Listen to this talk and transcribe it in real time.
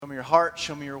me your heart,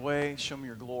 show me your way, show me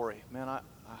your glory. Man, I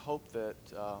hope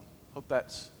that's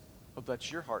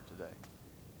your heart today.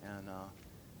 And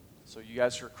so you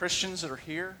guys who are Christians that are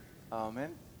here,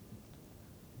 man,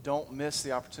 don't miss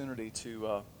the opportunity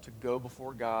to go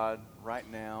before God right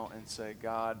now and say,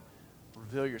 God,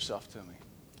 reveal yourself to me.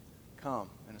 Come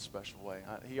in a special way.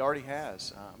 He already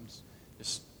has. I'm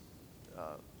just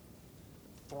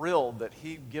thrilled that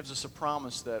He gives us a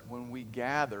promise that when we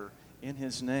gather in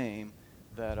His name,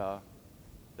 that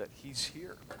He's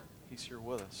here. He's here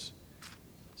with us.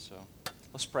 So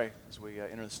let's pray as we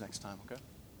enter this next time, okay?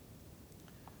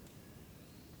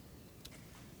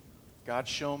 God,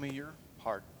 show me your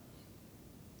heart.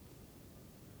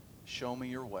 Show me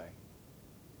your way.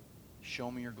 Show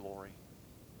me your glory.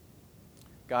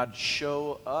 God,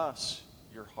 show us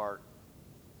your heart.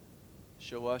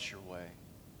 Show us your way.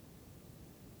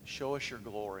 Show us your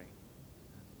glory.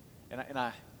 And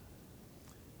I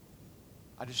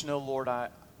just know, Lord,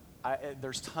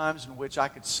 there's times in which I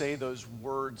could say those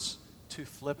words too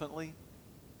flippantly,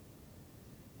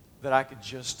 that I could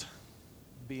just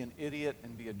be an idiot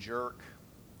and be a jerk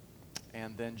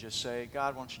and then just say,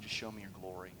 God, why don't you just show me your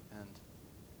glory? And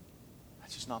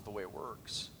that's just not the way it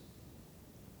works.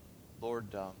 Lord,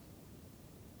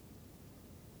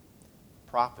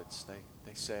 prophets,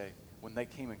 they say, when they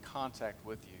came in contact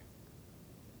with you,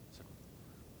 said,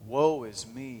 woe is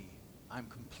me, I'm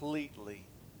completely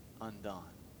undone.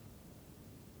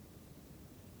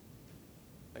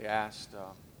 They asked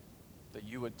that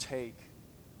you would take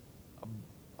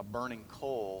a burning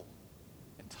coal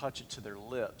and touch it to their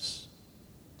lips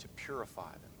to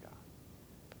purify them,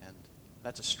 God. And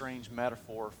that's a strange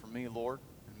metaphor for me, Lord,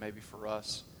 and maybe for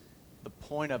us. The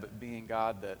point of it being,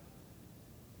 God, that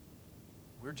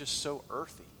we're just so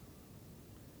earthy,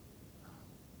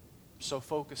 so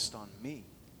focused on me,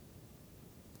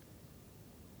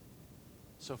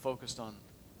 so focused on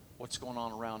what's going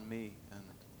on around me and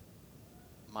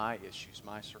my issues,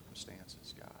 my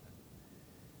circumstances, God.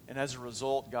 And as a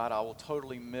result, God, I will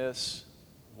totally miss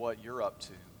what you're up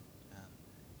to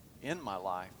in my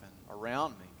life and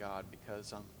around me, God,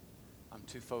 because I'm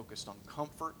too focused on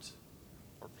comfort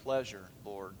or pleasure,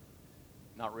 Lord,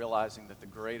 not realizing that the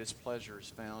greatest pleasure is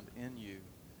found in you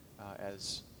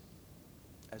as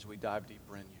we dive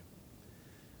deeper in you.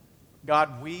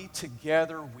 God, we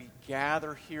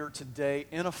gather here today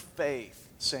in a faith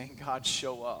saying, God,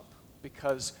 show up,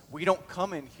 because we don't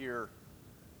come in here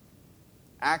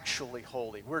actually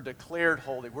holy. We're declared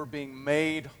holy. We're being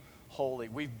made holy.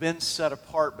 We've been set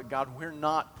apart, but God, we're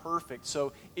not perfect.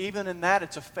 So even in that,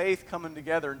 it's a faith coming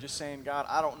together and just saying, God,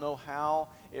 I don't know how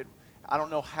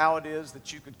it is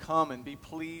that you could come and be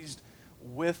pleased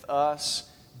with us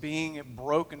being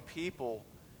broken people,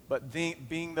 but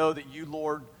being though that you,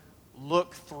 Lord,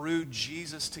 look through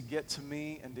Jesus to get to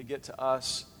me and to get to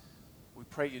us. We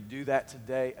pray you do that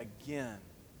today again,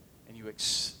 and you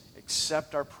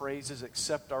accept our praises,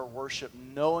 accept our worship,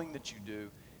 knowing that you do,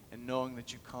 and knowing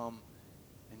that you come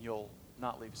and you'll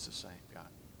not leave us the same, God.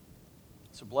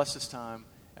 So bless this time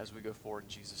as we go forward in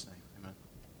Jesus' name. Amen.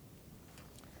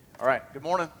 All right, good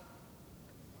morning.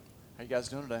 How you guys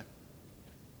doing today?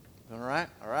 Doing all right?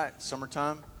 All right,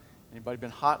 summertime. Anybody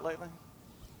been hot lately?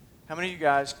 How many of you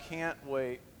guys can't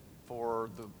wait for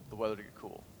the weather to get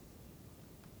cool?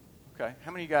 Okay.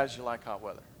 How many of you guys you like hot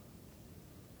weather?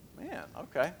 Man,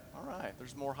 okay. All right.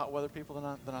 There's more hot weather people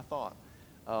than I thought.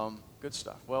 Good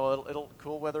stuff. Well,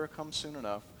 cool weather comes soon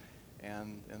enough,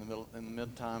 and in the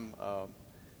meantime,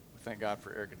 we thank God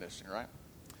for air conditioning, right?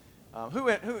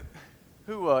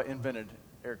 Who invented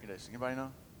air conditioning? Anybody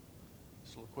know?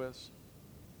 Just a little quiz.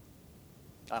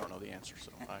 I don't know the answer,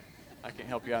 so I can't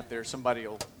help you out there. Somebody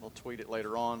will tweet it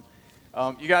later on.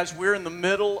 You guys, we're in the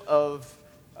middle of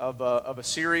a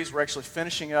series. We're actually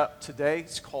finishing up today.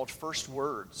 It's called First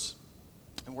Words,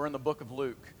 and we're in the book of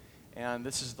Luke. And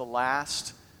this is the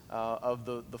last of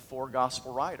the four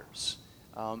gospel writers.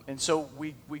 And so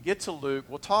we get to Luke.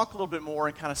 We'll talk a little bit more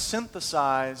and kind of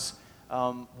synthesize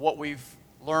what we've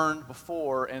learned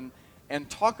before and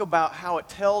talk about how it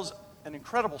tells an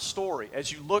incredible story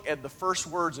as you look at the first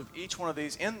words of each one of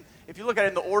these. If you look at it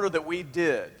in the order that we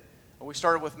did, we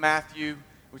started with Matthew.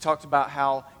 We talked about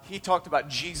how he talked about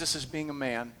Jesus as being a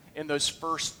man in those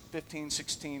first 15,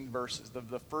 16 verses,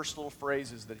 the first little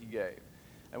phrases that he gave.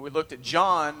 And we looked at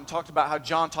John and talked about how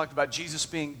John talked about Jesus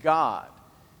being God.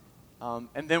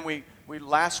 And then we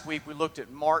last week we looked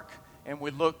at Mark and we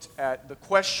looked at the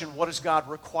question, what does God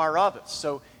require of us?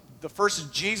 So the first is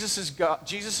Jesus is God,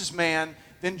 Jesus is man,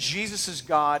 then Jesus is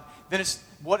God, then it's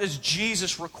what does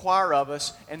Jesus require of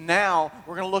us? And now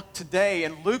we're going to look today,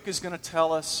 and Luke is going to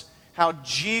tell us how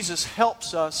Jesus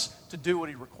helps us to do what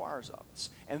he requires of us.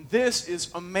 And this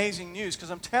is amazing news, because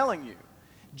I'm telling you,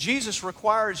 Jesus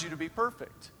requires you to be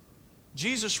perfect.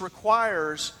 Jesus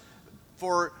requires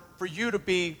for you to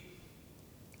be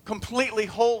completely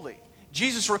holy.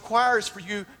 Jesus requires for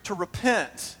you to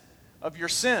repent of your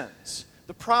sins.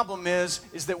 The problem is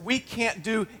that we can't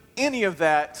do any of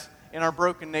that in our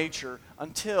broken nature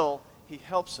until he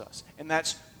helps us. And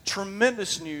that's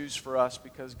tremendous news for us,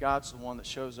 because God's the one that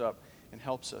shows up and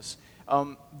helps us.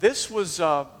 This was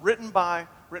written by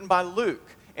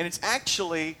Luke, and it's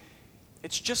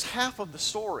just half of the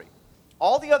story.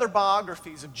 All the other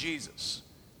biographies of Jesus,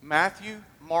 Matthew,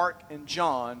 Mark, and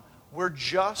John, were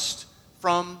just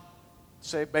from,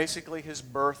 say, basically his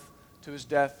birth to his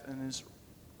death and his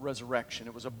resurrection.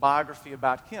 It was a biography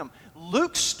about him.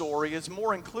 Luke's story is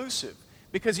more inclusive,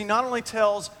 because he not only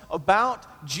tells about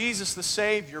Jesus the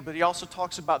Savior, but he also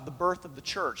talks about the birth of the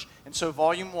church. And so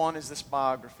volume 1 is this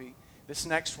biography. This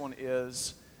next one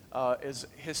is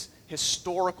his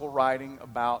historical writing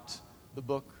about the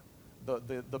book,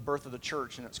 the birth of the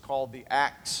church, and it's called the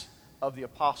Acts of the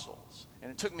Apostles.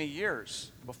 And it took me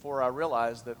years before I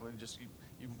realized that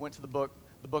you went to the book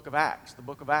of Acts,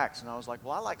 and I was like,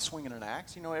 well, I like swinging an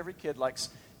axe. You know, every kid likes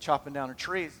chopping down a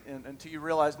tree, until you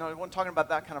realize, no, it wasn't talking about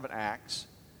that kind of an axe.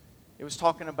 It was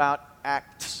talking about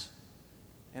Acts,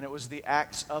 and it was the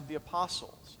Acts of the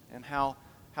Apostles, and how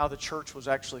the church was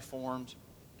actually formed.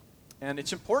 And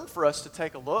it's important for us to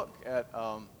take a look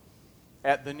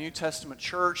at the New Testament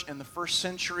church and the first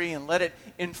century, and let it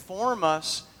inform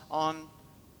us on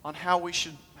how we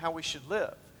should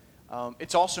live.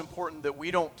 It's also important that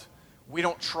we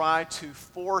don't try to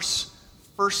force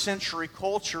first century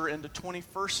culture into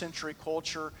 21st century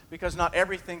culture, because not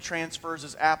everything transfers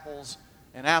as apples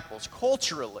and apples.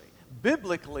 Culturally,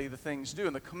 biblically, the things do,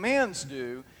 and the commands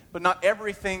do, but not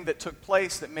everything that took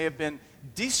place that may have been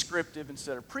descriptive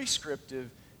instead of prescriptive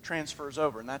transfers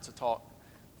over, and that's a talk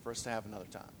for us to have another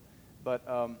time. But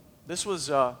this was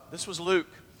Luke,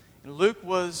 and Luke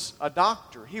was a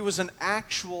doctor. He was an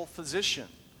actual physician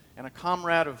and a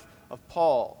comrade of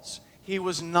Paul's. He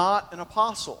was not an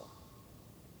apostle.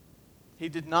 He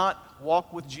did not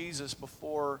walk with Jesus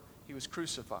before he was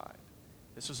crucified.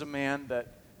 This was a man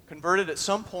that converted at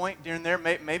some point during their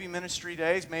maybe ministry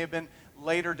days, may have been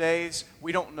later days.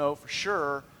 We don't know for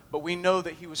sure, but we know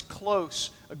that he was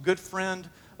close, a good friend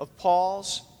of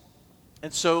Paul's.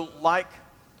 And so, like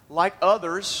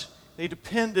others, they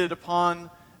depended upon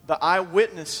the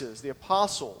eyewitnesses, the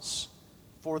apostles,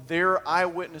 for their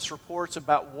eyewitness reports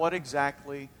about what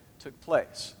exactly took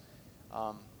place.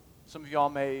 Some of y'all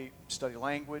may study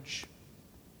language.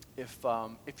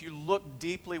 If you look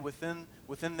deeply within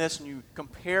this and you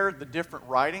compare the different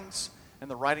writings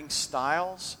and the writing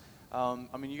styles,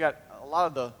 you got a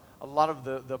lot of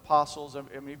the apostles.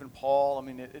 Even Paul.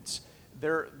 It's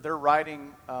their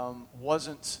writing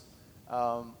wasn't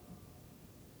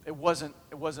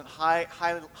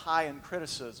high in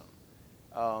criticism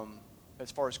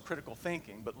as far as critical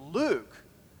thinking. But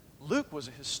Luke was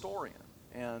a historian,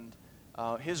 and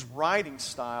his writing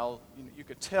style, you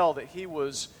could tell that he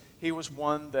was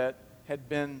one that had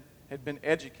been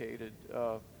educated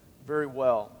very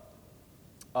well.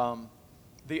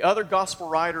 The other gospel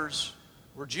writers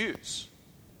were Jews,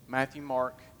 Matthew,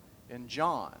 Mark, and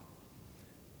John.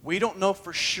 We don't know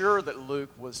for sure that Luke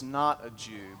was not a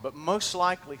Jew, but most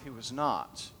likely he was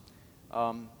not.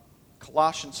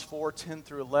 Colossians 4:10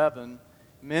 through 11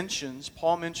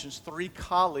 Paul mentions 3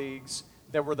 colleagues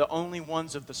that were the only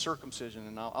ones of the circumcision.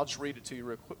 And I'll just read it to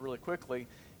you really quickly,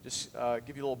 just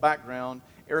give you a little background.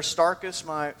 Aristarchus,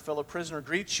 my fellow prisoner,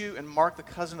 greets you, and Mark, the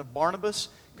cousin of Barnabas,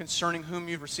 concerning whom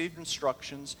you've received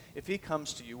instructions. If he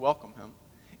comes to you, welcome him.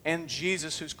 And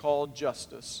Jesus, who's called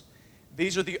Justus.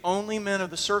 These are the only men of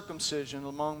the circumcision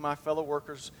among my fellow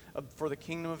workers for the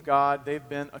kingdom of God. They've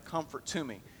been a comfort to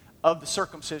me. Of the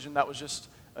circumcision, that was just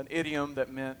an idiom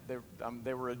that meant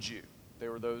they were a Jew. They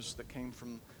were those that came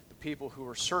from the people who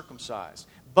were circumcised.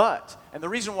 And the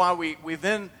reason why we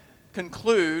then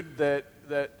conclude that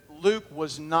Luke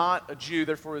was not a Jew,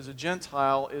 therefore is a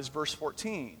Gentile, is verse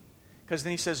 14. Because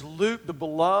then he says, Luke, the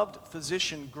beloved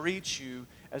physician, greets you,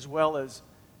 as well as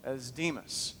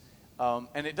Demas.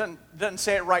 And it doesn't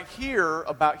say it right here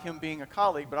about him being a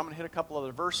colleague, but I'm going to hit a couple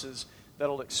other verses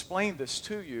that'll explain this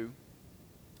to you.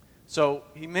 So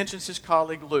he mentions his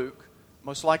colleague Luke,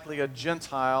 most likely a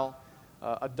Gentile,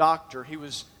 a doctor. He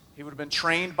would have been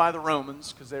trained by the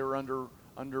Romans because they were under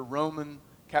Roman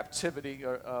captivity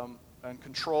and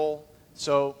control.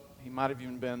 So he might have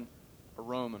even been a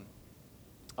Roman.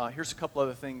 Here's a couple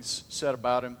other things said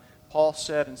about him. Paul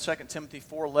said in 2 Timothy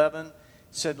 4:11,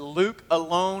 said, Luke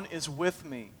alone is with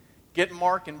me. Get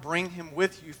Mark and bring him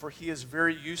with you, for he is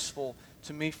very useful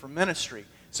to me for ministry.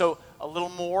 So a little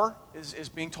more is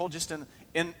being told just in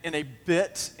a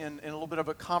bit, in a little bit of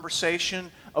a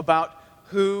conversation about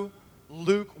who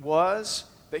Luke was,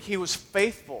 that he was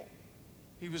faithful.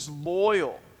 He was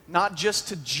loyal, not just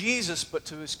to Jesus, but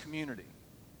to his community,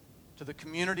 to the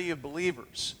community of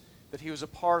believers that he was a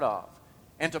part of,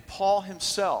 and to Paul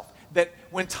himself. That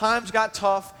when times got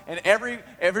tough and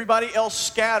everybody else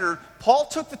scattered, Paul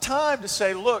took the time to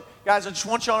say, look, guys, I just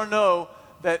want y'all to know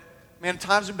that, man,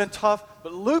 times have been tough,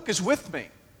 but Luke is with me.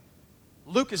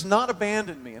 Luke has not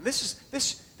abandoned me. And this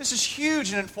is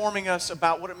huge in informing us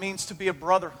about what it means to be a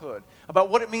brotherhood, about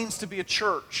what it means to be a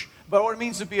church, about what it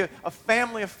means to be a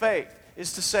family of faith,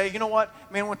 is to say, you know what,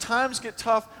 man, when times get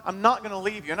tough, I'm not going to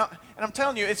leave you. And I'm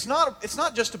telling you, it's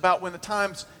not just about when the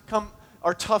times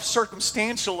are tough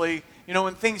circumstantially,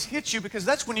 when things hit you, because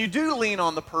that's when you do lean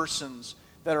on the persons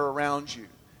that are around you.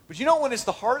 But you know when it's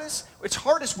the hardest? It's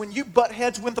hardest when you butt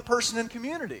heads with the person in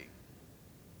community.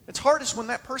 It's hardest when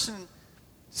that person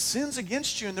sins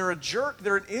against you and they're a jerk,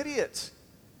 they're an idiot.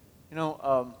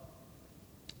 I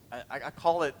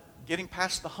call it getting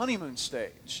past the honeymoon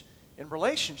stage in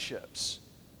relationships,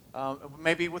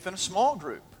 maybe within a small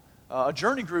group, a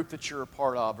journey group that you're a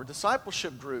part of, or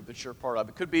discipleship group that you're a part of.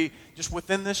 It could be just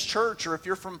within this church, or if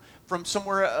you're from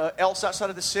somewhere else outside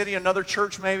of the city, another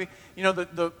church maybe.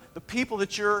 The people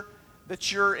that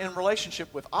you're in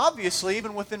relationship with. Obviously,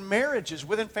 even within marriages,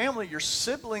 within family, your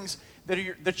siblings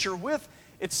that you're with,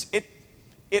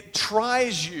 it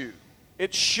tries you.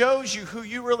 It shows you who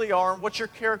you really are and what your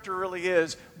character really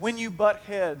is when you butt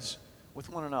heads with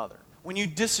one another, when you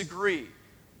disagree,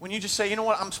 when you just say, you know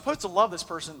what, I'm supposed to love this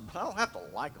person, but I don't have to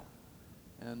like them.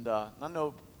 And I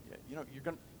know, you're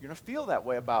going to feel that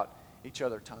way about each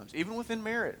other at times, even within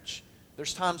marriage.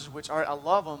 There's times in which, all right, I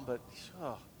love them, but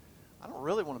I don't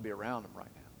really want to be around them right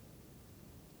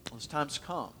now. Those times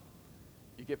come.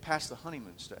 You get past the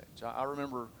honeymoon stage. I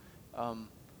remember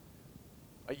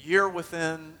a year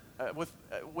within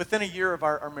a year of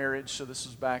our marriage, so this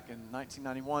was back in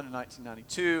 1991 and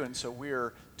 1992, and so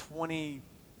we're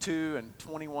 22 and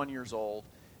 21 years old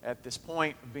at this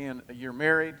point of being a year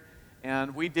married,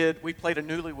 and we played a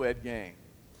newlywed game,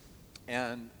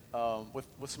 and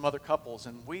with some other couples,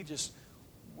 and we just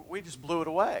blew it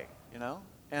away,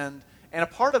 and a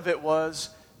part of it was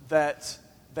that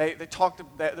they talked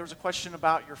that there was a question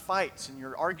about your fights and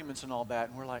your arguments and all that,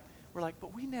 and we're like,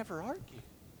 but we never argue.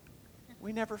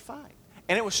 We never fight.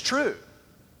 And it was true.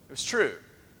 It was true.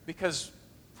 Because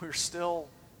we're still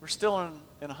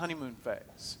in a honeymoon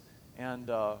phase. And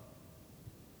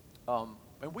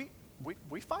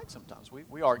we fight sometimes.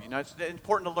 We argue. Now, it's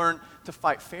important to learn to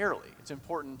fight fairly. It's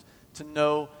important to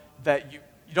know that you're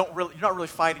not really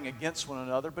fighting against one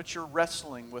another, but you're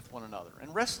wrestling with one another.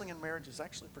 And wrestling in marriage is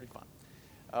actually pretty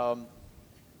fun.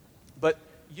 But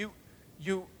you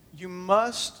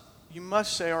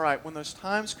must say, all right, when those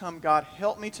times come, God,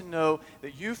 help me to know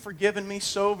that you've forgiven me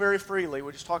so very freely.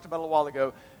 We just talked about it a while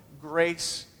ago.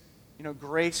 Grace,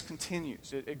 grace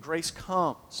continues. Grace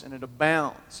comes and it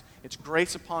abounds. It's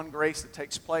grace upon grace that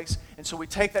takes place. And so we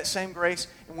take that same grace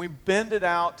and we bend it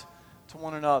out to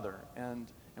one another. And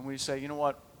we say, you know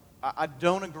what, I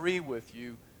don't agree with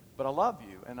you, but I love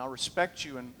you and I respect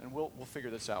you, and we'll figure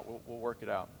this out. We'll work it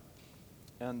out.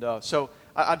 And so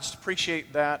I just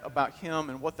appreciate that about him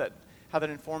and how that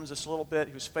informs us a little bit.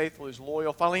 He was faithful, he was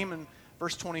loyal. Philemon,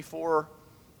 verse 24,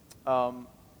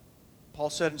 Paul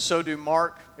said, and so do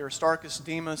Mark, Aristarchus,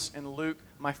 Demas, and Luke,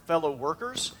 my fellow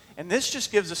workers. And this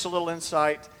just gives us a little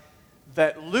insight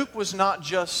that Luke wasn't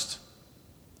just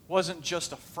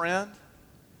a friend,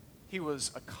 he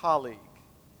was a colleague.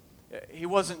 He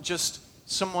wasn't just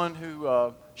someone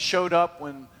who showed up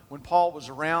when Paul was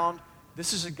around.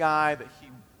 This is a guy that he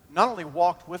not only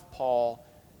walked with Paul,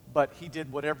 but he did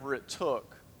whatever it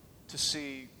took to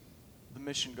see the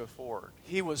mission go forward.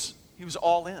 He was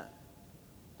all in.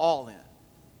 All in.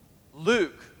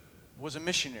 Luke was a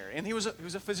missionary, and he was a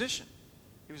physician.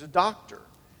 He was a doctor.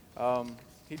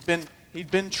 He'd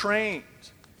been trained.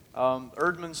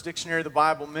 Erdman's Dictionary of the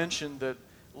Bible mentioned that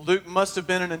Luke must have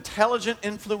been an intelligent,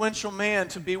 influential man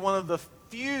to be one of the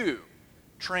few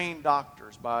trained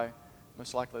doctors by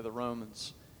most likely the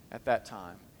Romans at that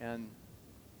time. And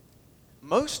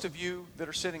most of you that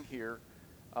are sitting here,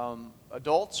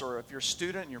 adults, or if you're a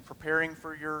student and you're preparing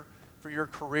for your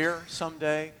career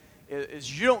someday,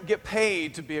 is you don't get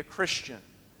paid to be a Christian.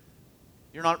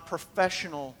 You're not a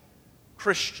professional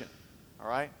Christian, all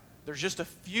right? There's just a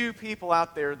few people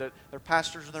out there that their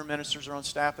pastors or their ministers are on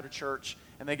staff at a church,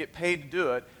 and they get paid to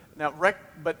do it. Now,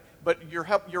 but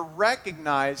you're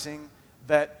recognizing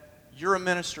that you're a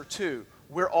minister too.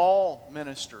 We're all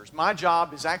ministers. My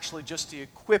job is actually just to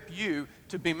equip you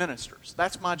to be ministers.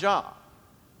 That's my job.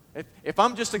 If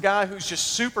I'm just a guy who's just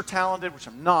super talented, which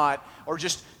I'm not, or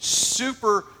just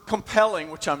super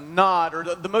compelling, which I'm not,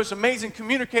 or the most amazing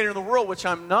communicator in the world, which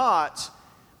I'm not,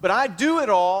 but I do it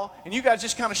all, and you guys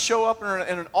just kind of show up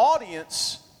in an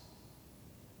audience,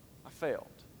 I failed.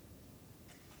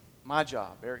 My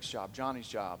job, Eric's job, Johnny's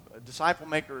job, disciple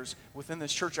makers within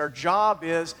this church, our job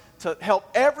is to help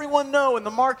everyone know in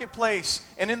the marketplace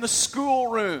and in the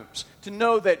schoolrooms to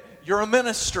know that you're a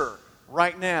minister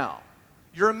right now.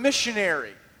 You're a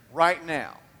missionary right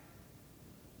now.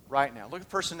 Right now. Look at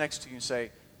the person next to you and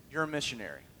say, you're a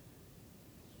missionary.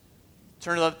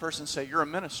 Turn to the other person and say, you're a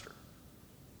minister.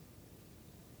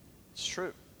 It's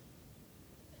true.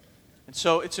 And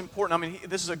so it's important. I mean,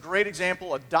 this is a great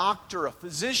example, a doctor, a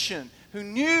physician who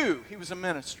knew he was a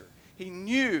minister. He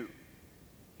knew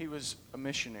he was a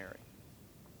missionary.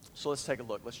 So let's take a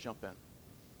look. Let's jump in.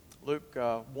 Luke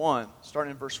 1,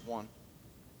 starting in verse 1.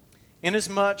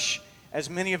 Inasmuch as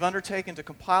many have undertaken to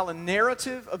compile a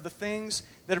narrative of the things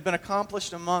that have been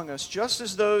accomplished among us, just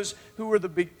as those who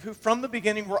from the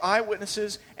beginning were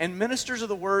eyewitnesses and ministers of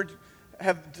the word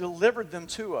have delivered them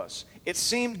to us. It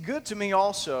seemed good to me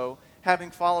also,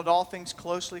 having followed all things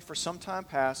closely for some time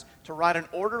past, to write an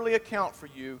orderly account for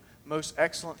you, most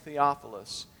excellent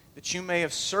Theophilus, that you may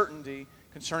have certainty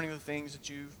concerning the things that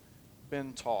you've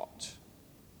been taught.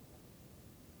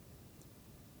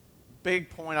 Big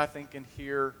point, I think, in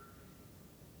here.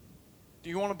 Do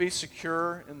you want to be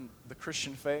secure in the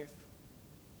Christian faith?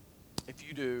 If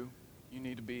you do, you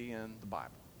need to be in the Bible,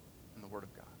 in the Word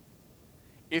of God.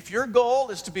 If your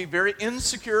goal is to be very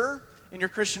insecure in your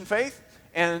Christian faith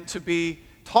and to be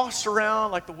tossed around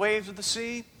like the waves of the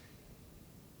sea,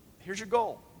 here's your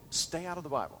goal. Stay out of the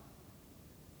Bible.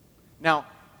 Now,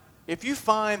 if you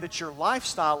find that your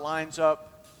lifestyle lines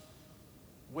up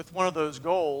with one of those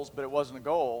goals, but it wasn't a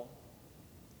goal,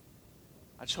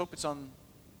 I just hope it's on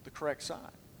the correct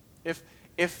side. If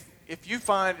you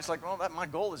find it's like, well, my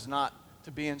goal is not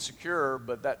to be insecure,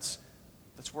 but that's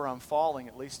where I'm falling,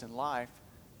 at least in life,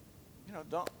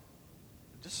 don't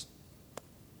just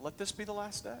let this be the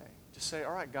last day. Just say,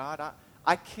 all right, God,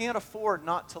 I can't afford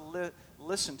not to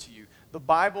listen to you. The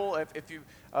Bible, if you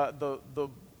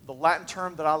the Latin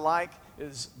term that I like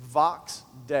is vox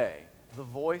Dei, the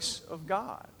voice of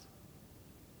God.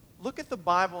 Look at the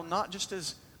Bible not just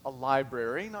as a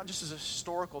library, not just as a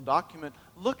historical document.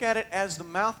 Look at it as the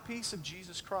mouthpiece of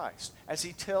Jesus Christ, as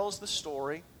he tells the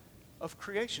story of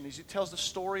creation, as he tells the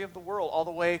story of the world, all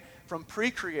the way from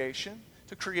pre-creation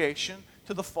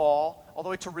to the fall, all the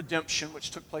way to redemption,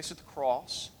 which took place at the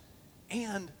cross,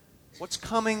 and what's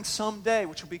coming someday,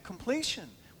 which will be completion,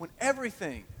 when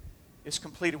everything is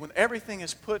completed, when everything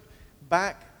is put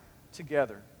back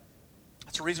together.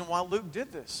 That's the reason why Luke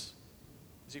did this.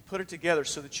 He put it together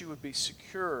so that you would be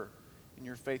secure in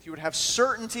your faith. You would have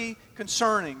certainty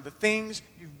concerning the things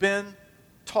you've been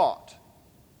taught.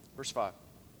 Verse 5.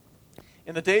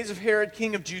 In the days of Herod,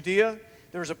 king of Judea,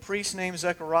 there was a priest named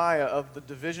Zechariah of the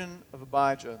division of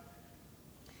Abijah.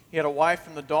 He had a wife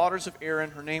from the daughters of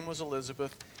Aaron. Her name was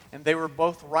Elizabeth. And they were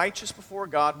both righteous before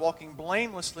God, walking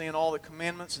blamelessly in all the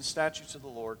commandments and statutes of the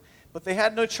Lord. But they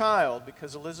had no child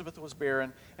because Elizabeth was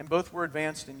barren, and both were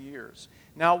advanced in years.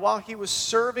 Now, while he was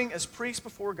serving as priest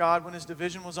before God when his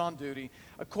division was on duty,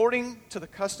 according to the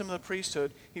custom of the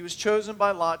priesthood, he was chosen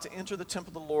by lot to enter the temple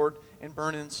of the Lord and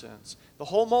burn incense. The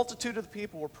whole multitude of the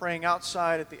people were praying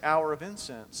outside at the hour of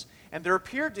incense. And there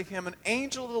appeared to him an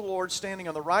angel of the Lord standing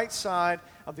on the right side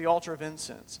of the altar of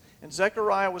incense. And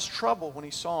Zechariah was troubled when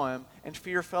he saw him, and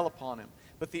fear fell upon him.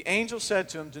 But the angel said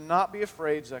to him, "Do not be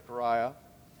afraid, Zechariah,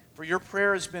 for your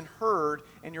prayer has been heard,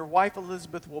 and your wife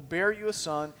Elizabeth will bear you a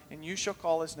son, and you shall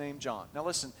call his name John." Now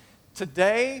listen,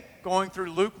 today, going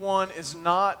through Luke 1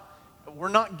 we're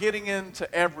not getting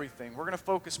into everything. We're going to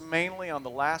focus mainly on the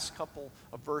last couple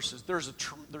of verses.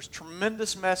 There's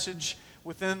tremendous message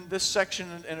within this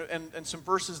section and some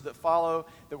verses that follow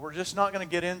that we're just not going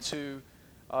to get into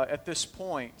at this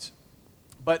point.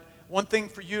 But one thing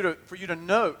for you to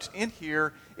note in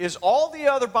here is all the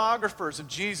other biographers of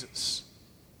Jesus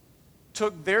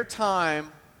took their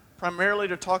time primarily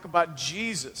to talk about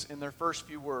Jesus in their first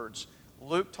few words.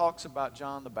 Luke talks about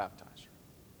John the Baptizer.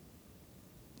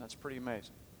 That's pretty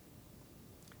amazing.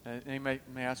 And you may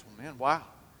ask, well, man, wow.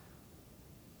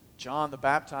 John the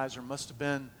Baptizer must have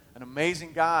been an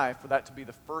amazing guy for that to be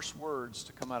the first words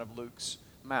to come out of Luke's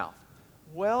mouth.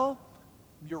 Well,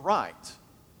 you're right.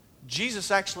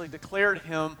 Jesus actually declared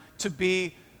him to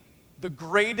be the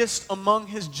greatest among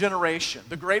his generation,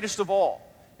 the greatest of all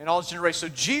in all his generation.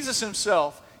 So Jesus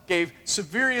himself gave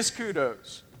severest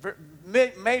kudos,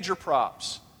 major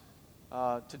props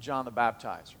to John the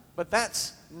Baptizer. But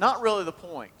that's not really the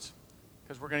point,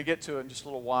 because we're going to get to it in just a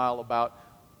little while about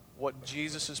what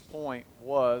Jesus' point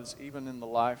was, even in the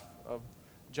life of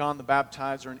John the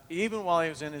Baptizer, and even while he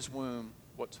was in his womb,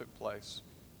 what took place.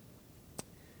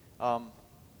 Now,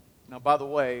 by the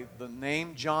way, the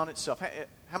name John itself,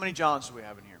 how many Johns do we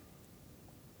have in here?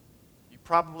 You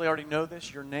probably already know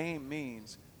this. Your name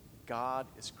means God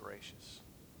is gracious.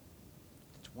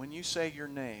 When you say your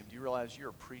name, do you realize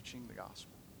you're preaching the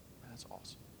gospel? That's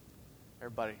awesome.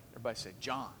 Everybody say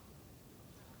John.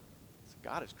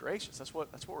 God is gracious. That's what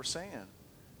we're saying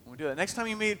when we do that. Next time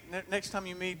you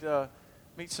meet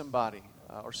somebody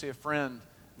or see a friend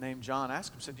named John,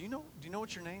 ask them. Say, do you know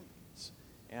what your name is?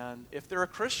 And if they're a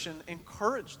Christian,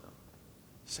 encourage them.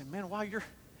 Say, man, wow,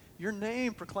 your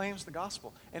name proclaims the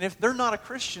gospel. And if they're not a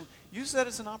Christian, use that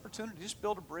as an opportunity. Just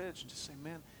build a bridge and just say,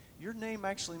 man, your name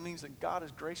actually means that God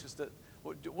is gracious.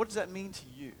 What does that mean to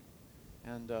you?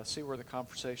 And see where the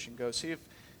conversation goes.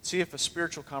 See if a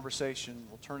spiritual conversation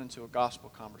will turn into a gospel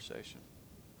conversation.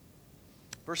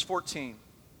 Verse 14.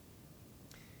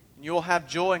 And you will have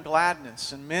joy and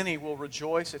gladness, and many will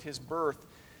rejoice at his birth.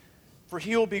 For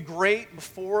he will be great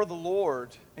before the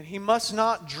Lord, and he must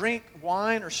not drink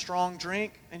wine or strong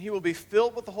drink, and he will be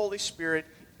filled with the Holy Spirit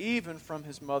even from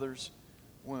his mother's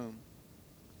womb.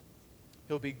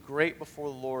 He'll be great before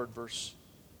the Lord, verse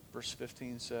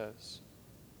 15 says.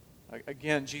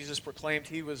 Again, Jesus proclaimed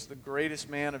he was the greatest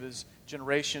man of his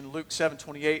generation. Luke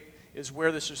 7:28 is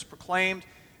where this is proclaimed.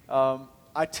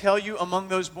 I tell you, among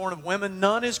those born of women,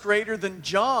 none is greater than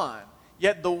John.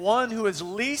 Yet the one who is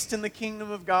least in the kingdom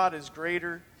of God is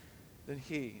greater than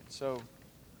he. So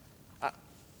I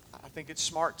think it's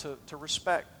smart to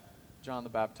respect John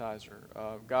the Baptizer.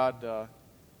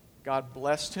 God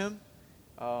blessed him.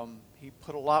 He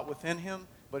put a lot within him,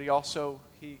 but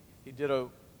he did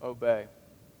obey.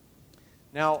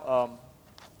 Now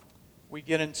we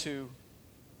get into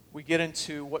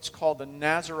what's called the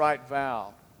Nazirite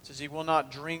vow. It says he will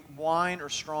not drink wine or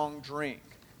strong drink.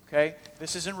 Okay?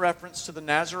 This is in reference to the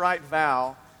Nazirite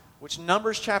vow, which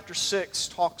Numbers chapter 6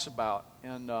 talks about.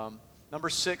 In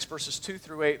Numbers 6, verses 2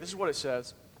 through 8, this is what it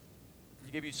says.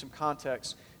 To give you some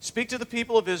context. Speak to the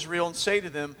people of Israel and say to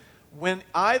them, when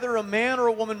either a man or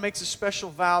a woman makes a special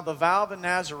vow, the vow of a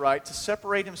Nazirite, to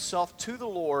separate himself to the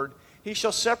Lord, he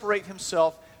shall separate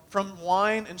himself from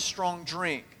wine and strong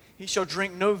drink. He shall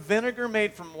drink no vinegar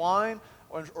made from wine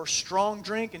or strong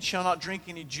drink, and shall not drink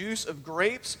any juice of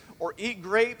grapes, or eat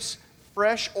grapes,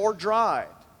 fresh or dried.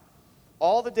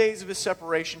 All the days of his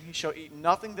separation he shall eat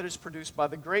nothing that is produced by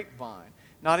the grapevine,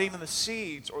 not even the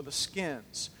seeds or the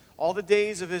skins. All the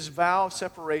days of his vow of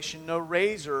separation no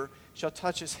razor shall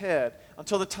touch his head,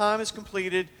 until the time is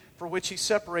completed for which he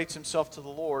separates himself to the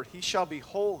Lord. He shall be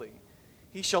holy.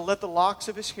 He shall let the locks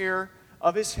of his hair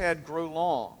of his head grow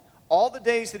long. All the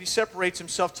days that he separates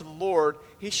himself to the Lord,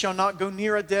 he shall not go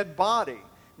near a dead body,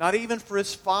 not even for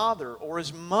his father or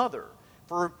his mother.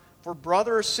 For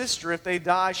brother or sister, if they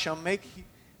die, shall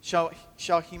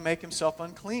he make himself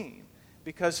unclean,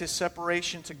 because his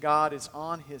separation to God is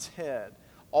on his head.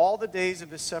 All the days of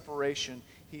his separation,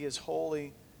 he is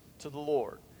holy to the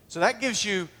Lord. So that gives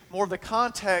you more of the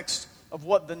context of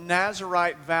what the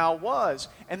Nazirite vow was.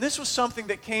 And this was something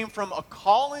that came from a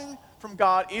calling from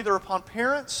God, either upon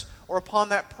parents or upon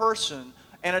that person,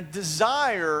 and a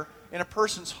desire in a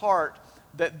person's heart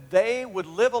that they would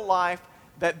live a life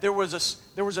that there was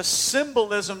a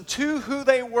symbolism to who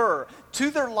they were,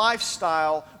 to their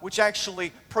lifestyle, which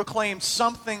actually proclaimed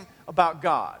something about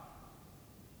God.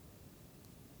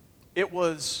 It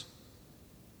was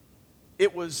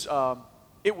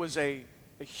a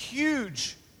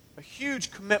huge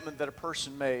commitment that a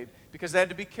person made, because they had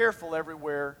to be careful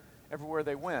everywhere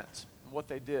they went and what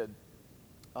they did.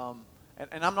 And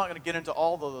I'm not going to get into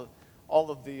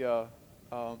all of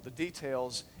the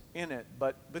details in it,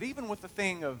 but even with the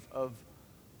thing of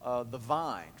the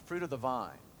vine, fruit of the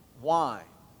vine, wine,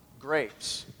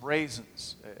 grapes,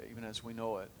 raisins, even as we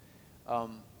know it,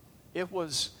 it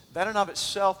was that in of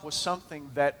itself was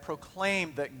something that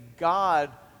proclaimed that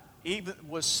God even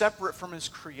was separate from his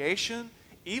creation,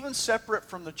 even separate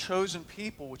from the chosen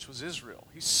people, which was Israel.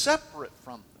 He's separate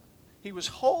from them. He was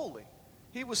holy.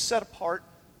 He was set apart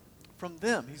from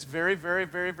them. He's very, very,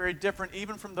 very, very different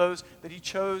even from those that he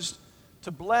chose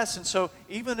to bless. And so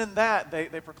even in that,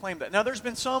 they proclaimed that. Now, there's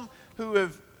been some who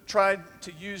have tried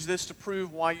to use this to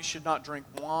prove why you should not drink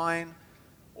wine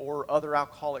or other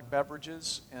alcoholic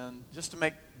beverages. And just to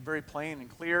make very plain and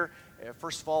clear,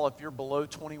 first of all, if you're below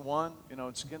 21,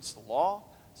 it's against the law.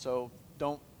 So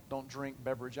don't drink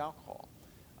beverage alcohol.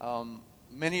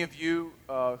 Many of you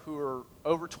who are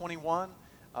over 21,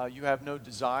 you have no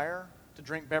desire to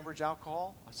drink beverage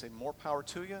alcohol. I say more power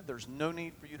to you. There's no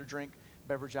need for you to drink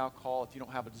beverage alcohol if you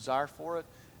don't have a desire for it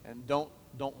and don't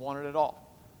want it at all.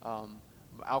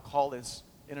 Alcohol is,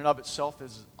 in and of itself,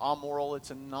 is amoral. It's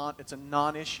a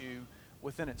non-issue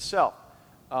within itself.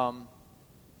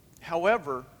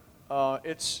 However,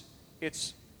 it's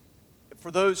for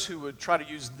those who would try to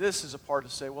use this as a part to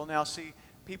say, well, now see,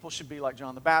 people should be like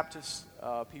John the Baptist.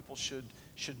 People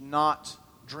should not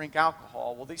drink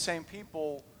alcohol. Well, these same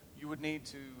people, you would need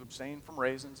to abstain from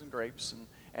raisins and grapes,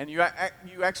 and you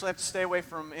actually have to stay away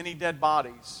from any dead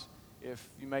bodies if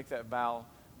you make that vow,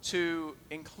 to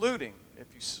including, if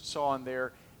you saw in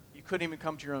there, you couldn't even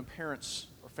come to your own parents'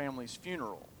 or family's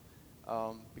funeral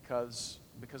because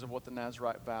of what the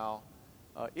Nazirite vow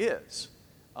is.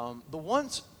 The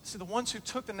ones who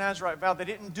took the Nazirite vow, they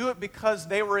didn't do it because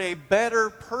they were a better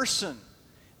person.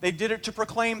 They did it to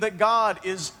proclaim that God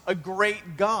is a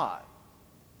great God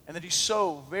and that He's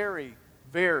so very,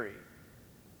 very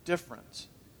different.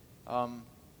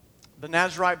 The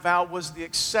Nazirite vow was the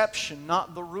exception,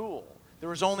 not the rule. There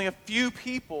was only a few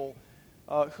people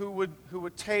who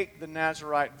would take the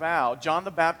Nazirite vow. John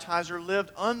the Baptizer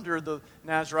lived under the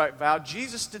Nazirite vow.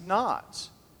 Jesus did not.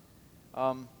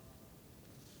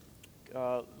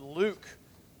 Luke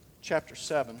chapter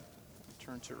 7. I'll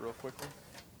turn to it real quickly.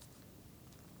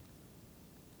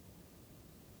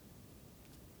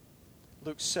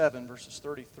 Luke 7, verses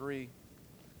 33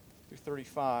 through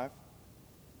 35.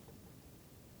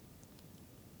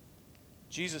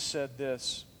 Jesus said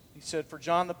this. He said, "For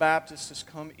John the Baptist has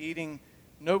come eating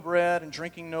no bread and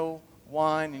drinking no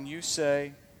wine, and you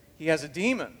say, he has a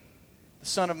demon. The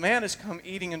Son of Man has come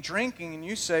eating and drinking, and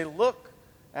you say, look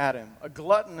at him, a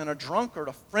glutton and a drunkard,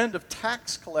 a friend of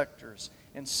tax collectors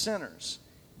and sinners.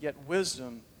 Yet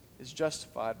wisdom is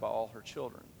justified by all her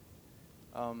children."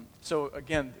 So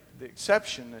again, the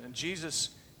exception, and Jesus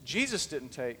didn't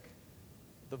take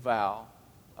the vow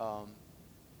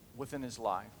within His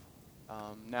life.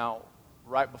 Now,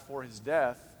 right before His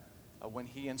death, when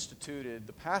He instituted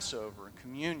the Passover and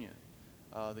communion,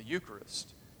 the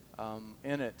Eucharist,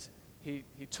 in it, he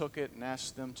took it and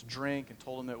asked them to drink and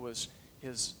told them it was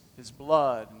His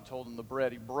blood, and told them the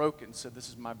bread. He broke it and said, "This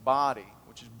is my body,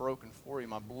 which is broken for you,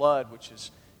 my blood, which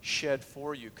is shed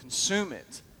for you. Consume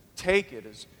it. Take it,"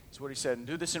 is what He said, "and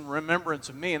do this in remembrance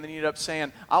of me." And then He ended up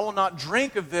saying, "I will not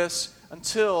drink of this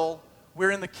until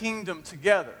we're in the kingdom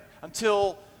together,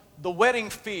 until the wedding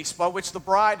feast by which the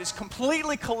bride is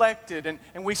completely collected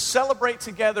and we celebrate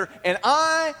together, and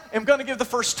I am going to give the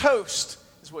first toast,"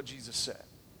 is what Jesus said.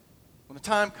 "When the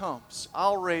time comes,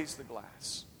 I'll raise the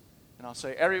glass and I'll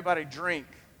say, everybody drink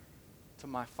to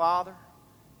my Father,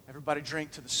 everybody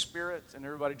drink to the Spirit, and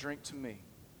everybody drink to me.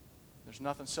 There's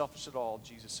nothing selfish at all,"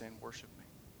 Jesus saying, "worship me."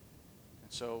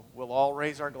 And so we'll all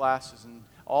raise our glasses, and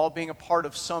all being a part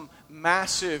of some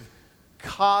massive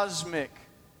cosmic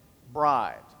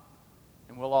bride.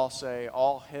 And we'll all say,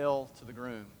 "All hail to the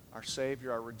groom, our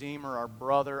Savior, our Redeemer, our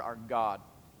brother, our God."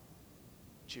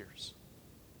 Cheers.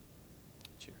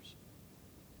 Cheers.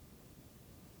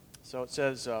 So it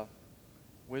says,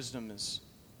 wisdom is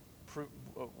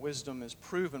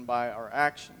proven by our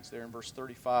actions. There in verse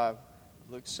 35 of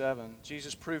Luke 7,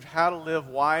 Jesus proved how to live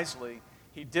wisely.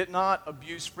 He did not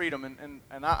abuse freedom.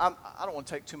 And I don't want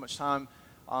to take too much time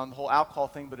on the whole alcohol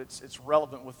thing, but it's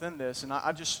relevant within this. And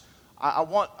I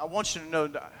want you to know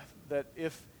that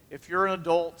if you're an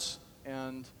adult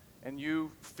and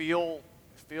you feel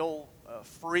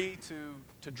free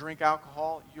to drink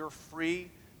alcohol, you're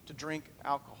free to drink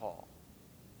alcohol.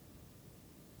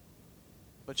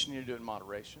 But you need to do it in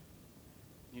moderation.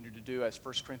 You need to do, as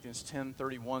 1 Corinthians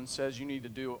 10:31 says, you need to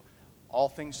do all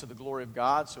things to the glory of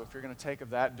God. So if you're going to take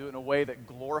of that, do it in a way that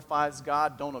glorifies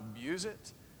God. Don't abuse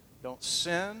it. Don't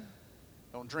sin.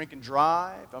 Don't drink and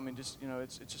drive. I mean, it's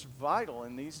just vital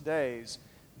in these days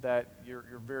that you're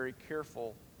very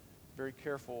careful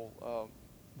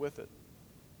with it.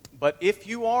 But if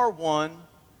you're one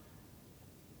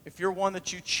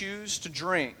that you choose to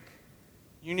drink,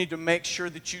 you need to make sure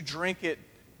that you drink it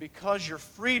because you're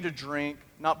free to drink,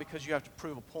 not because you have to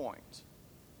prove a point.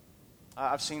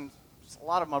 I've seen a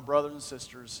lot of my brothers and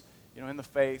sisters, in the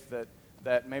faith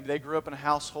that maybe they grew up in a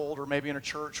household or maybe in a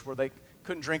church where they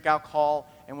couldn't drink alcohol,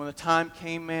 and when the time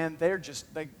came, man,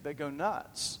 they go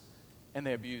nuts and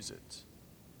they abuse it.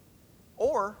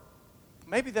 Or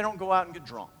maybe they don't go out and get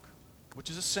drunk, which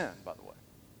is a sin, by the way.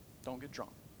 Don't get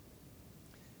drunk.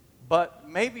 But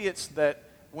maybe it's that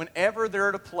whenever they're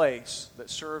at a place that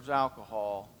serves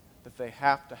alcohol, that they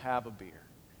have to have a beer.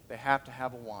 they have to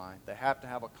have a wine. They have to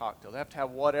have a cocktail. They have to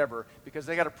have whatever because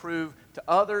they got to prove to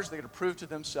others, they got to prove to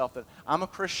themselves that I'm a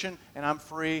Christian and I'm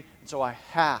free, and so I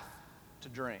have to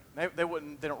drink. They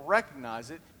don't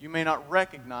recognize it. You may not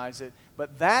recognize it,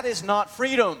 but that is not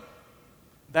freedom.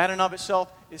 That in of itself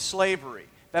is slavery.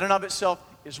 That in of itself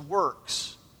is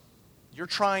works. You're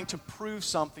trying to prove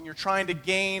something. You're trying to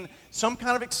gain some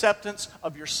kind of acceptance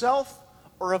of yourself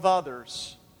or of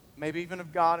others, maybe even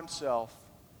of God himself.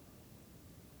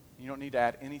 You don't need to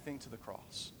add anything to the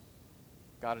cross.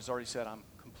 God has already said, I'm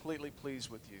completely pleased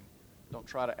with you. Don't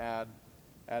try to add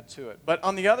to it. But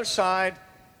on the other side,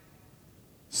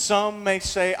 some may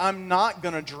say, I'm not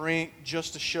going to drink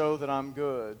just to show that I'm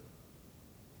good.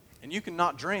 And you can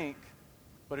not drink,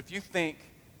 but if you think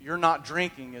you're not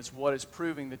drinking is what is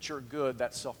proving that you're good,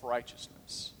 that's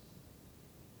self-righteousness.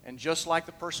 And just like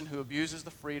the person who abuses the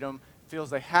freedom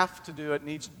feels they have to do it,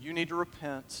 you need to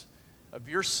repent of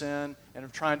your sin and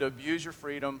of trying to abuse your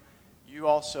freedom, you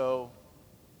also,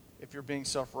 if you're being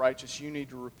self-righteous, you need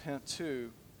to repent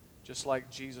too, just like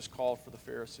Jesus called for the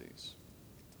Pharisees.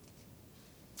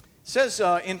 It says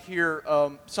in here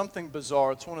something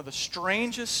bizarre. It's one of the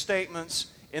strangest statements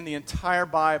in the entire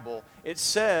Bible. It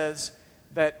says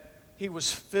that he was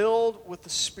filled with the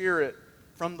Spirit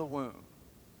from the womb.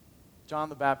 John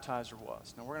the Baptizer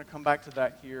was. Now we're going to come back to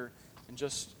that here in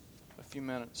just a few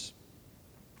minutes.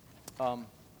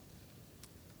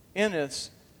 In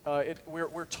this,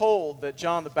 we're told that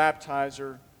John the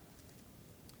Baptizer,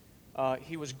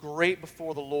 he was great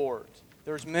before the Lord.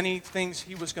 There's many things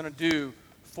he was going to do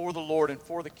for the Lord and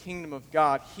for the kingdom of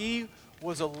God. He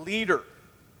was a leader.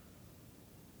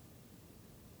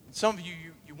 And some of you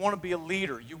want to be a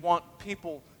leader. You want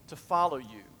people to follow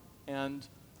you. And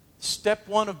step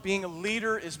one of being a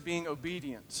leader is being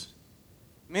obedient.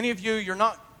 Many of you, you're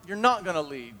not going to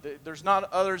lead. There's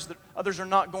not others are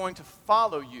not going to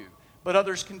follow you, but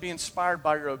others can be inspired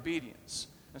by your obedience.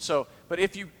 And so, but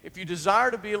if you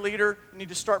desire to be a leader, you need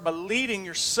to start by leading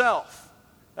yourself.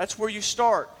 That's where you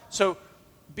start. So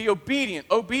be obedient.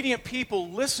 Obedient people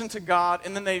listen to God,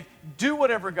 and then they do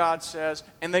whatever God says,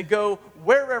 and they go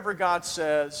wherever God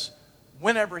says,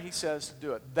 whenever he says to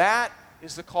do it. That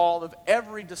is the call of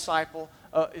every disciple,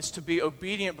 is to be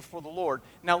obedient before the Lord.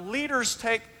 Now, leaders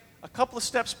take a couple of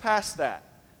steps past that.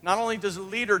 Not only does a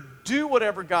leader do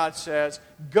whatever God says,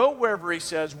 go wherever he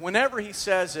says, whenever he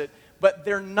says it, but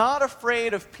they're not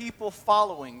afraid of people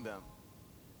following them.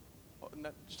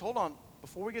 Just hold on.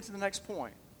 Before we get to the next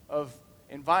point of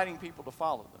inviting people to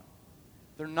follow them,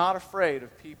 they're not afraid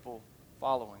of people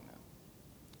following them.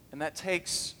 And that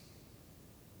takes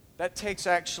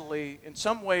actually, in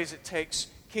some ways, it takes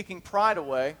kicking pride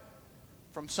away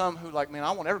from some who like, man,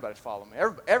 I want everybody to follow me.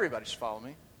 Everybody should follow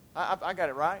me. I got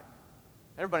it right.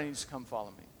 Everybody needs to come follow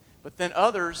me. But then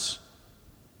others,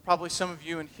 probably some of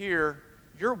you in here,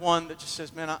 you're one that just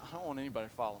says, man, I don't want anybody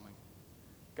to follow me.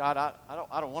 God, I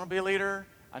don't want to be a leader.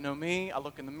 I know me. I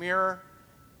look in the mirror.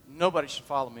 Nobody should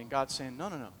follow me. And God's saying,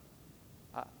 no.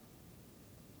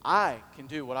 I can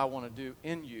do what I want to do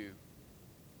in you.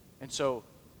 And so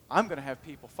I'm going to have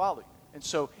people follow you. And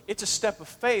so it's a step of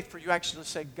faith for you actually to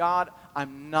say, God,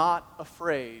 I'm not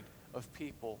afraid of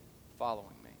people following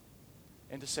me.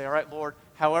 And to say, all right, Lord,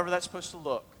 however that's supposed to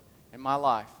look in my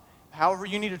life, however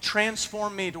you need to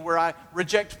transform me to where I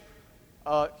reject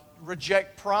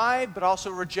pride, but also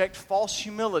reject false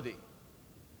humility.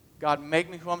 God, make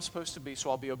me who I'm supposed to be, so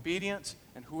I'll be obedient,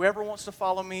 and whoever wants to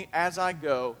follow me as I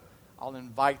go, I'll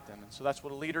invite them. And so that's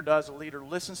what a leader does. A leader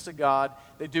listens to God.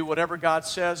 They do whatever God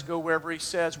says, go wherever he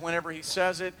says, whenever he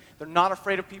says it. They're not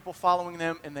afraid of people following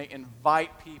them, and they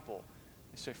invite people.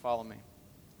 They say, follow me.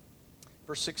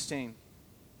 Verse 16.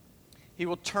 He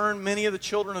will turn many of the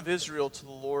children of Israel to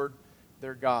the Lord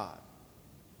their God.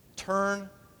 Turn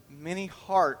many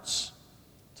hearts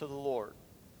to the Lord.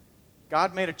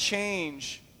 God made a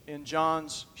change in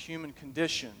John's human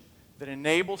condition that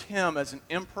enabled him as an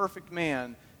imperfect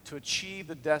man to achieve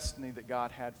the destiny that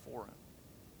God had for him.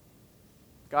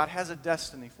 God has a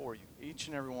destiny for you, each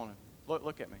and every one of you.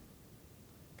 Look at me.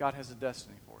 God has a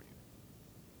destiny for you.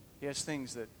 He has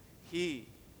things that he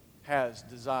has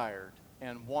desired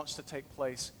and wants to take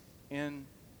place in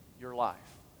your life.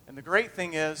 And the great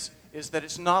thing is that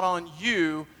it's not on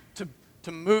you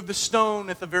to move the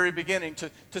stone at the very beginning,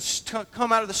 to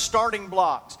come out of the starting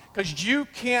blocks, because you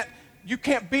can't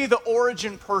be the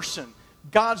origin person.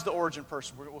 God's the origin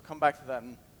person. We'll come back to that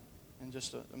in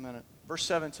just a minute. Verse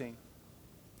 17.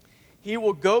 He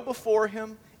will go before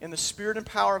him in the spirit and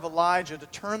power of Elijah to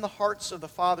turn the hearts of the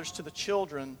fathers to the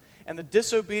children and the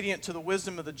disobedient to the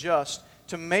wisdom of the just,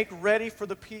 to make ready for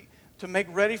the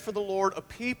Lord a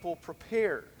people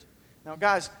prepared. Now,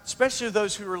 guys, especially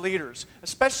those who are leaders,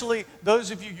 especially those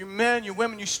of you men, you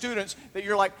women, you students, that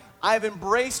you're like, I've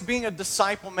embraced being a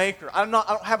disciple maker. I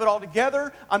don't have it all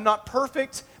together. I'm not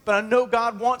perfect, but I know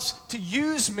God wants to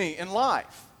use me in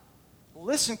life.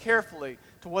 Listen carefully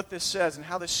to what this says and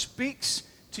how this speaks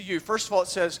to you. First of all, it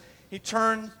says, He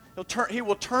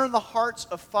will turn the hearts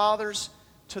of fathers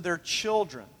to their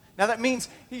children. Now that means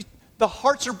the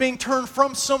hearts are being turned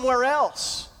from somewhere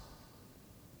else.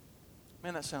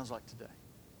 Man, that sounds like today.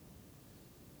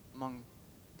 Among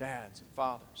dads and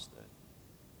fathers, that,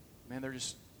 man, they're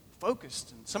just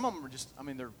focused. And some of them are just,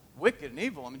 they're wicked and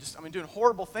evil. Doing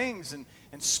horrible things and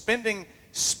spending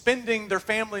their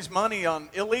family's money on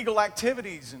illegal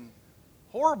activities and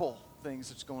horrible things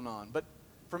that's going on. But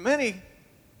for many,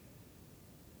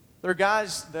 they're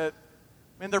guys that,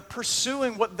 they're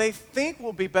pursuing what they think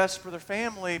will be best for their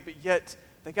family, but yet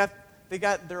they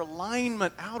got their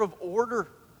alignment out of order.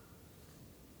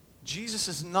 Jesus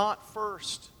is not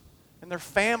first, and their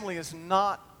family is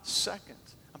not second.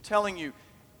 I'm telling you,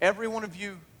 every one of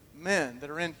you men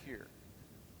that are in here,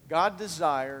 God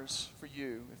desires for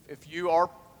you, if you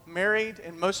are married,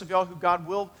 and most of y'all who God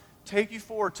will take you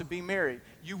forward to be married,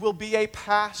 you will be a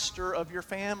pastor of your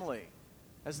family.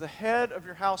 As the head of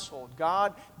your household,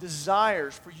 God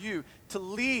desires for you to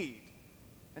lead.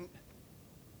 And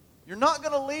you're not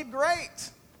going to lead great.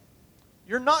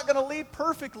 You're not going to lead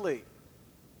perfectly.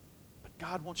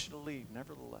 God wants you to lead,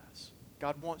 nevertheless.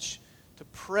 God wants to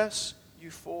press you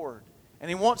forward. And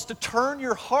He wants to turn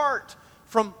your heart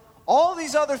from all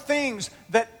these other things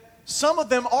that some of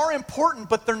them are important,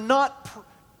 but they're not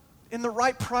in the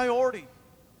right priority.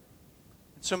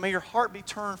 And so may your heart be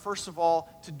turned, first of all,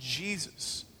 to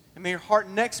Jesus. And may your heart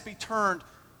next be turned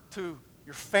to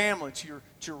your family, to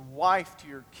your wife, to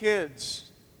your kids,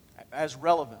 as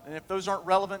relevant. And if those aren't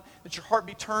relevant, that your heart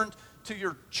be turned to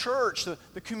your church,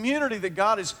 the community that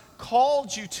God has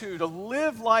called you to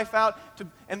live life out,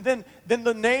 and then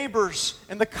the neighbors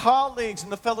and the colleagues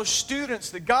and the fellow students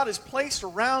that God has placed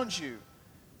around you,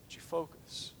 that you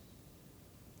focus.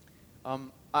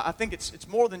 I think it's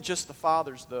more than just the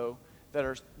fathers, though,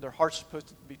 that their hearts are supposed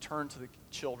to be turned to the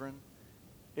children.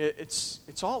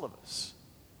 It's all of us.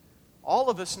 All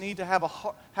of us need to have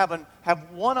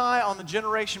one eye on the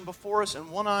generation before us and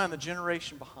one eye on the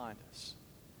generation behind us.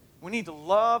 We need to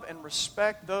love and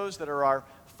respect those that are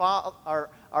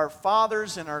our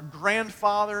fathers and our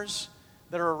grandfathers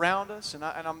that are around us. And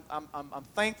I'm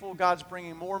thankful God's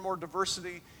bringing more and more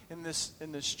diversity in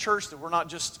this church, that we're not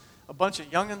just a bunch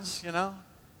of youngins,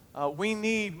 We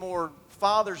need more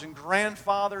fathers and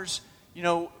grandfathers,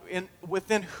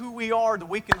 within who we are, that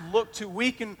we can look to.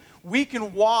 We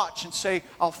can watch and say,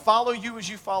 I'll follow you as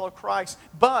you follow Christ.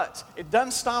 But it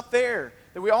doesn't stop there.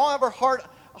 That we all have our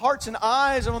hearts and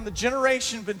eyes on the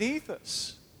generation beneath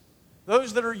us.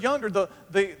 Those that are younger,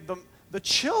 the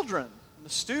children and the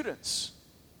students.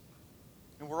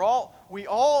 And we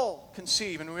all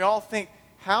conceive and we all think,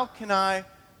 how can I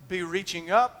be reaching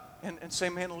up and say,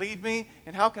 man, lead me?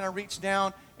 And how can I reach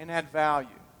down and add value?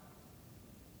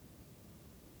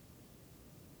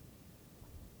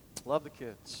 Love the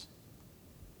kids.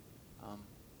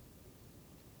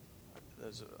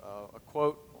 There's a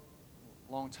quote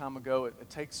a long time ago, it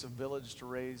takes a village to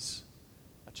raise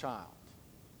a child.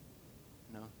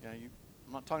 I'm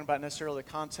not talking about necessarily the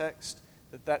context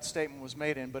that statement was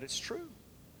made in, but it's true.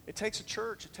 It takes a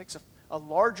church, it takes a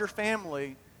larger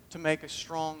family to make a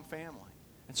strong family.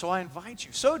 And so I invite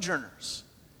you, sojourners,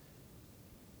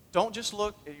 don't just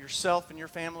look at yourself and your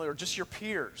family or just your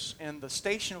peers and the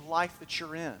station of life that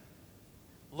you're in.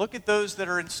 Look at those that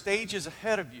are in stages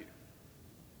ahead of you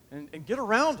and get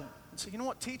around them and say, you know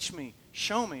what, teach me,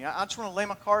 show me. I just want to lay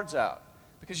my cards out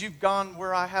because you've gone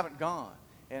where I haven't gone.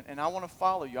 And I want to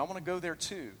follow you. I want to go there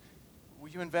too. Will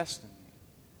you invest in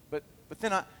me? But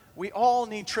then we all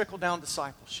need trickle-down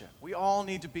discipleship. We all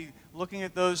need to be looking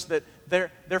at those that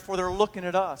therefore they're looking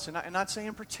at us. And I'd say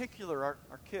in particular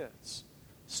our kids,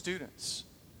 students.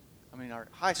 Our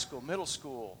high school, middle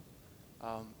school,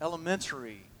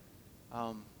 elementary,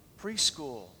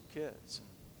 preschool kids.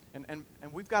 And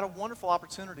we've got a wonderful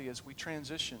opportunity as we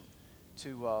transition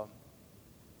to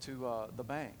the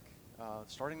bank.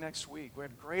 Starting next week, we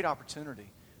had a great opportunity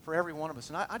for every one of us.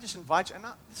 And I just invite you, and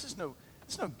this is no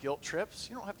guilt trips.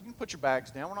 You can put your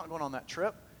bags down. We're not going on that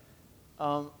trip.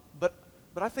 But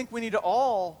I think we need to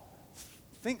all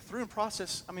think through and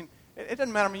process. It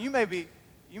doesn't matter. You may be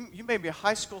a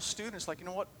high school student. It's like, you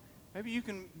know what? Maybe you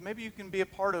can be a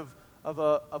part of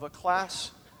a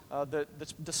class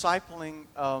that's discipling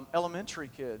elementary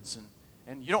kids,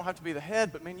 and you don't have to be the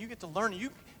head, but man, you get to learn.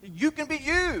 You can be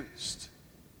used.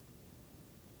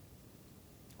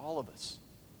 All of us.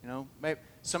 Maybe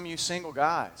some of you single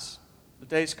guys, the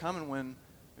day's coming when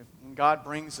God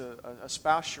brings a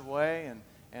spouse your way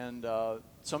and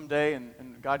someday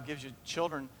and God gives you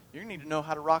children, you need to know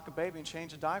how to rock a baby and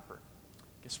change a diaper.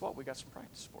 Guess what? We got some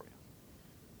practice for you.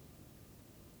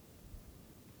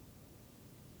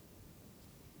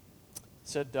 It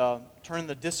said, turn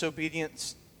the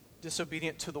disobedient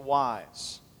to the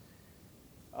wise.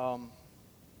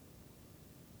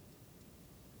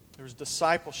 There was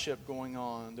discipleship going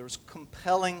on. There was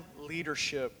compelling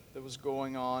leadership that was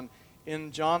going on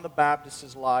in John the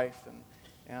Baptist's life.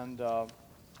 And I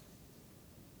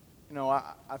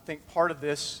think part of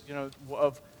this,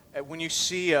 of when you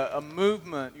see a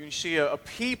movement, you see a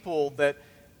people that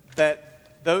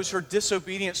those who are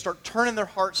disobedient start turning their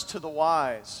hearts to the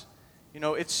wise.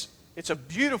 It's a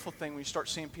beautiful thing when you start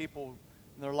seeing people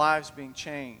and their lives being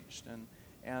changed.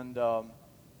 And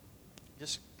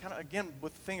just kind of, again,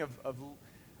 with the thing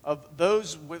of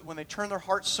those, when they turn their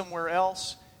hearts somewhere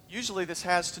else, usually this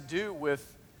has to do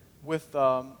with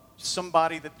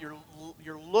somebody that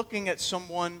you're looking at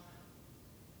someone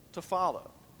to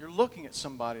follow. You're looking at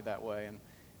somebody that way.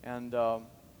 And the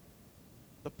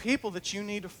people that you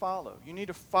need to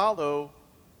follow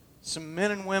some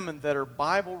men and women that are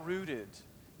Bible-rooted.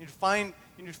 You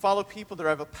need to follow people that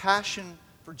have a passion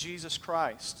for Jesus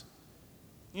Christ.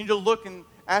 You need to look and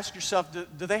ask yourself,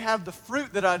 do they have the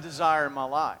fruit that I desire in my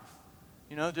life?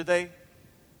 How do they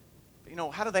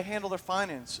handle their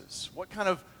finances? What kind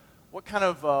of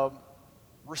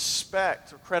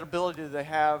respect or credibility do they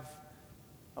have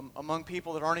among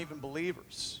people that aren't even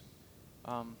believers?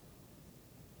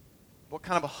 What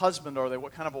kind of a husband are they?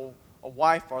 What kind of a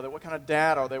wife are they? What kind of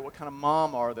dad are they? What kind of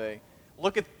mom are they?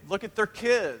 Look at their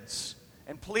kids.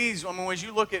 And please, as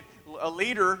you look at a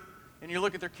leader and you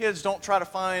look at their kids, don't try to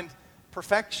find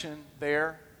perfection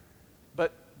there.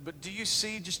 But do you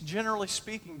see, just generally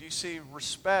speaking, do you see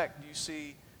respect? Do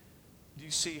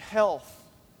you see health?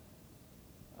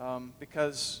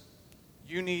 Because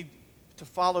you need to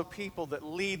follow people that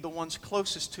lead the ones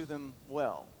closest to them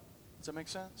well. Does that make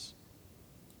sense?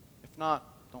 If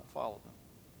not, don't follow them.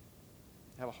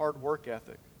 Have a hard work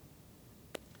ethic.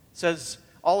 It says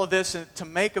all of this to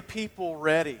make a people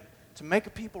ready. To make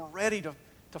a people ready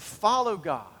to follow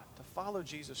God, to follow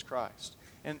Jesus Christ.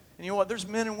 And you know what? There's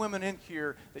men and women in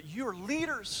here that you are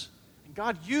leaders. And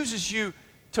God uses you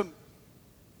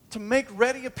to make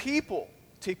ready a people,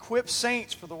 to equip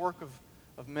saints for the work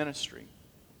of ministry.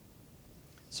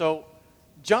 So,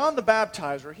 John the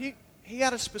Baptizer, he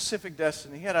had a specific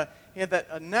destiny. He had a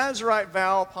Nazirite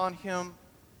vow upon him,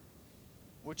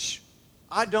 which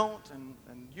I don't,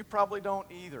 and you probably don't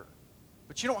either.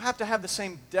 But you don't have to have the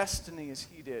same destiny as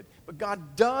he did. But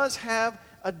God does have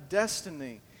a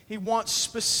destiny. He wants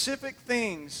specific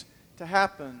things to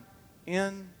happen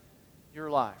in your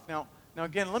life. Now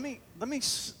again, let me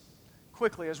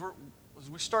quickly, as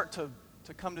we start to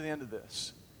come to the end of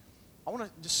this, I want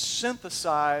to just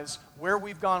synthesize where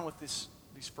we've gone with these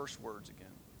first words again.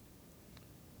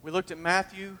 We looked at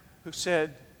Matthew, who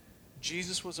said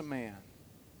Jesus was a man.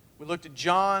 We looked at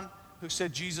John, who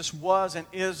said Jesus was and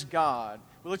is God.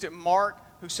 We looked at Mark,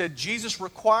 who said Jesus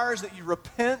requires that you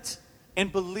repent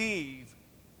and believe.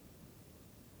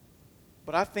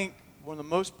 But I think one of the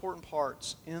most important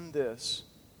parts in this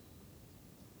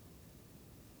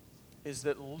is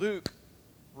that Luke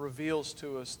reveals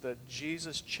to us that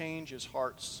Jesus changes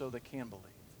hearts so they can believe.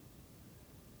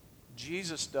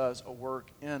 Jesus does a work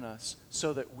in us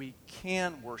so that we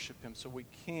can worship Him, so we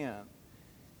can.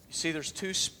 You see, there's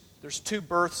two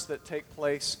births that take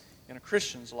place in a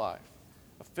Christian's life.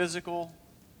 A physical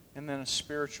and then a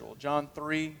spiritual. John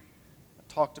 3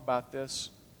 talked about this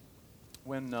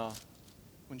when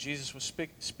Jesus was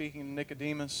speaking to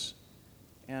Nicodemus,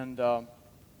 and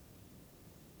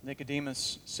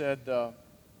Nicodemus said to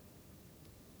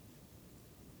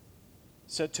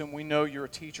him, "We know you're a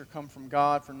teacher come from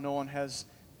God, for no one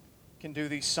can do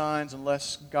these signs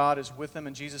unless God is with him."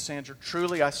 And Jesus answered,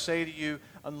 "Truly I say to you,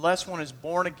 unless one is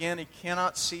born again, he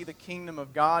cannot see the kingdom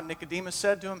of God." Nicodemus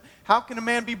said to him, "How can a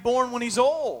man be born when he's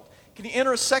old? Can he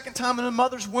enter a second time in a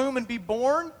mother's womb and be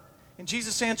born?" And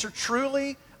Jesus answered,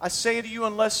 "Truly I say to you,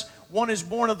 unless one is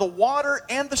born of the water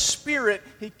and the Spirit,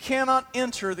 he cannot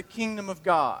enter the kingdom of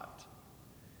God.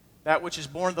 That which is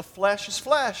born of the flesh is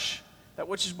flesh. That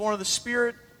which is born of the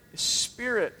Spirit is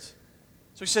spirit."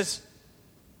 So he says,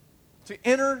 to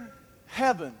enter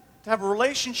heaven, to have a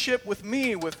relationship with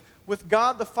me, with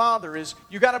God the Father, is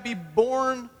you got to be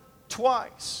born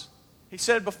twice. He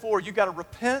said before, you got to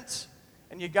repent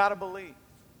and you got to believe.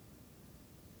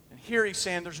 And here he's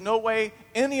saying there's no way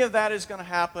any of that is going to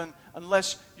happen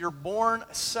unless you're born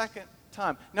a second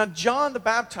time. Now, John the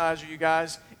Baptizer, you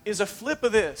guys, is a flip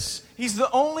of this. He's the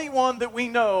only one that we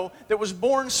know that was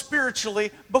born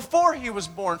spiritually before he was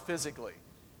born physically.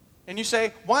 And you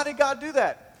say, why did God do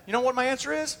that? You know what my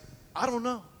answer is? I don't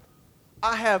know.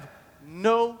 I have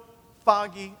no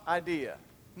foggy idea.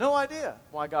 No idea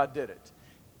why God did it.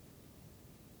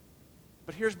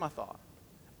 But here's my thought.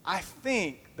 I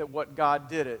think that what God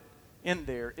did it in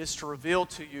there is to reveal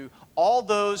to you all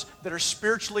those that are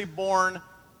spiritually born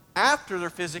after they're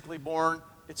physically born.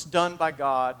 It's done by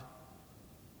God,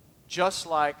 just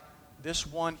like this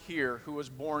one here who was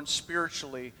born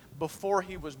spiritually before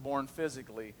he was born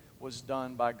physically was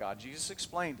done by God. Jesus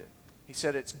explained it. He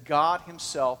said it's God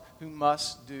himself who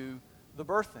must do the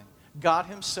birthing. God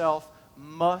himself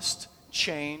must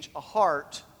change a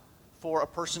heart for a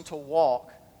person to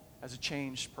walk as a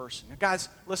changed person. Now, guys,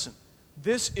 listen.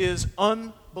 This is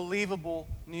unbelievable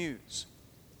news.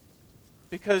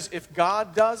 Because if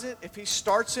God does it, if he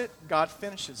starts it, God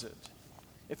finishes it.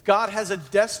 If God has a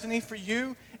destiny for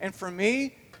you and for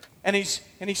me, and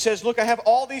he says, look, I have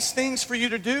all these things for you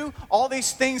to do, all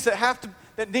these things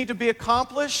that need to be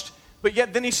accomplished, but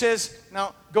yet then he says,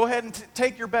 now go ahead and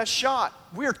take your best shot.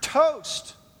 We're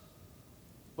toast.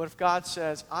 But if God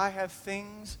says, I have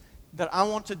things that I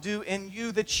want to do in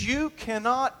you that you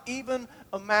cannot even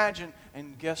imagine,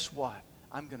 and guess what?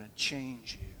 I'm going to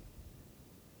change you.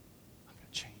 I'm going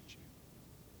to change you.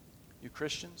 You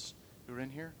Christians who are in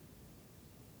here,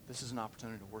 this is an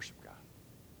opportunity to worship God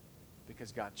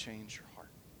because God changed your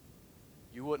heart.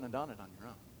 You wouldn't have done it on your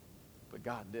own, but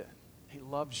God did. He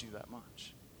loves you that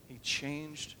much. He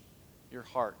changed your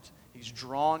heart. He's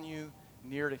drawn you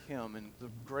near to him, and the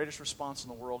greatest response in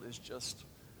the world is just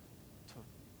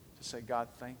to say, God,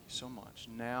 thank you so much.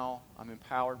 Now I'm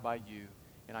empowered by you,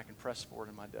 and I can press forward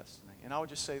in my destiny. And I would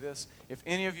just say this, if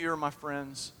any of you are my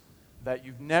friends, that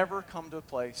you've never come to a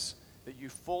place that you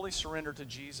fully surrender to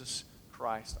Jesus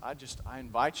Christ, I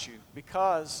invite you,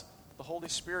 because the Holy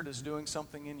Spirit is doing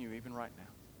something in you even right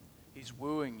now. He's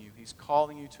wooing you. He's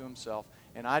calling you to himself.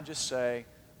 And I just say,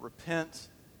 repent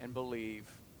and believe,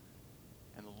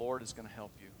 and the Lord is going to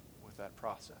help you with that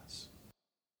process.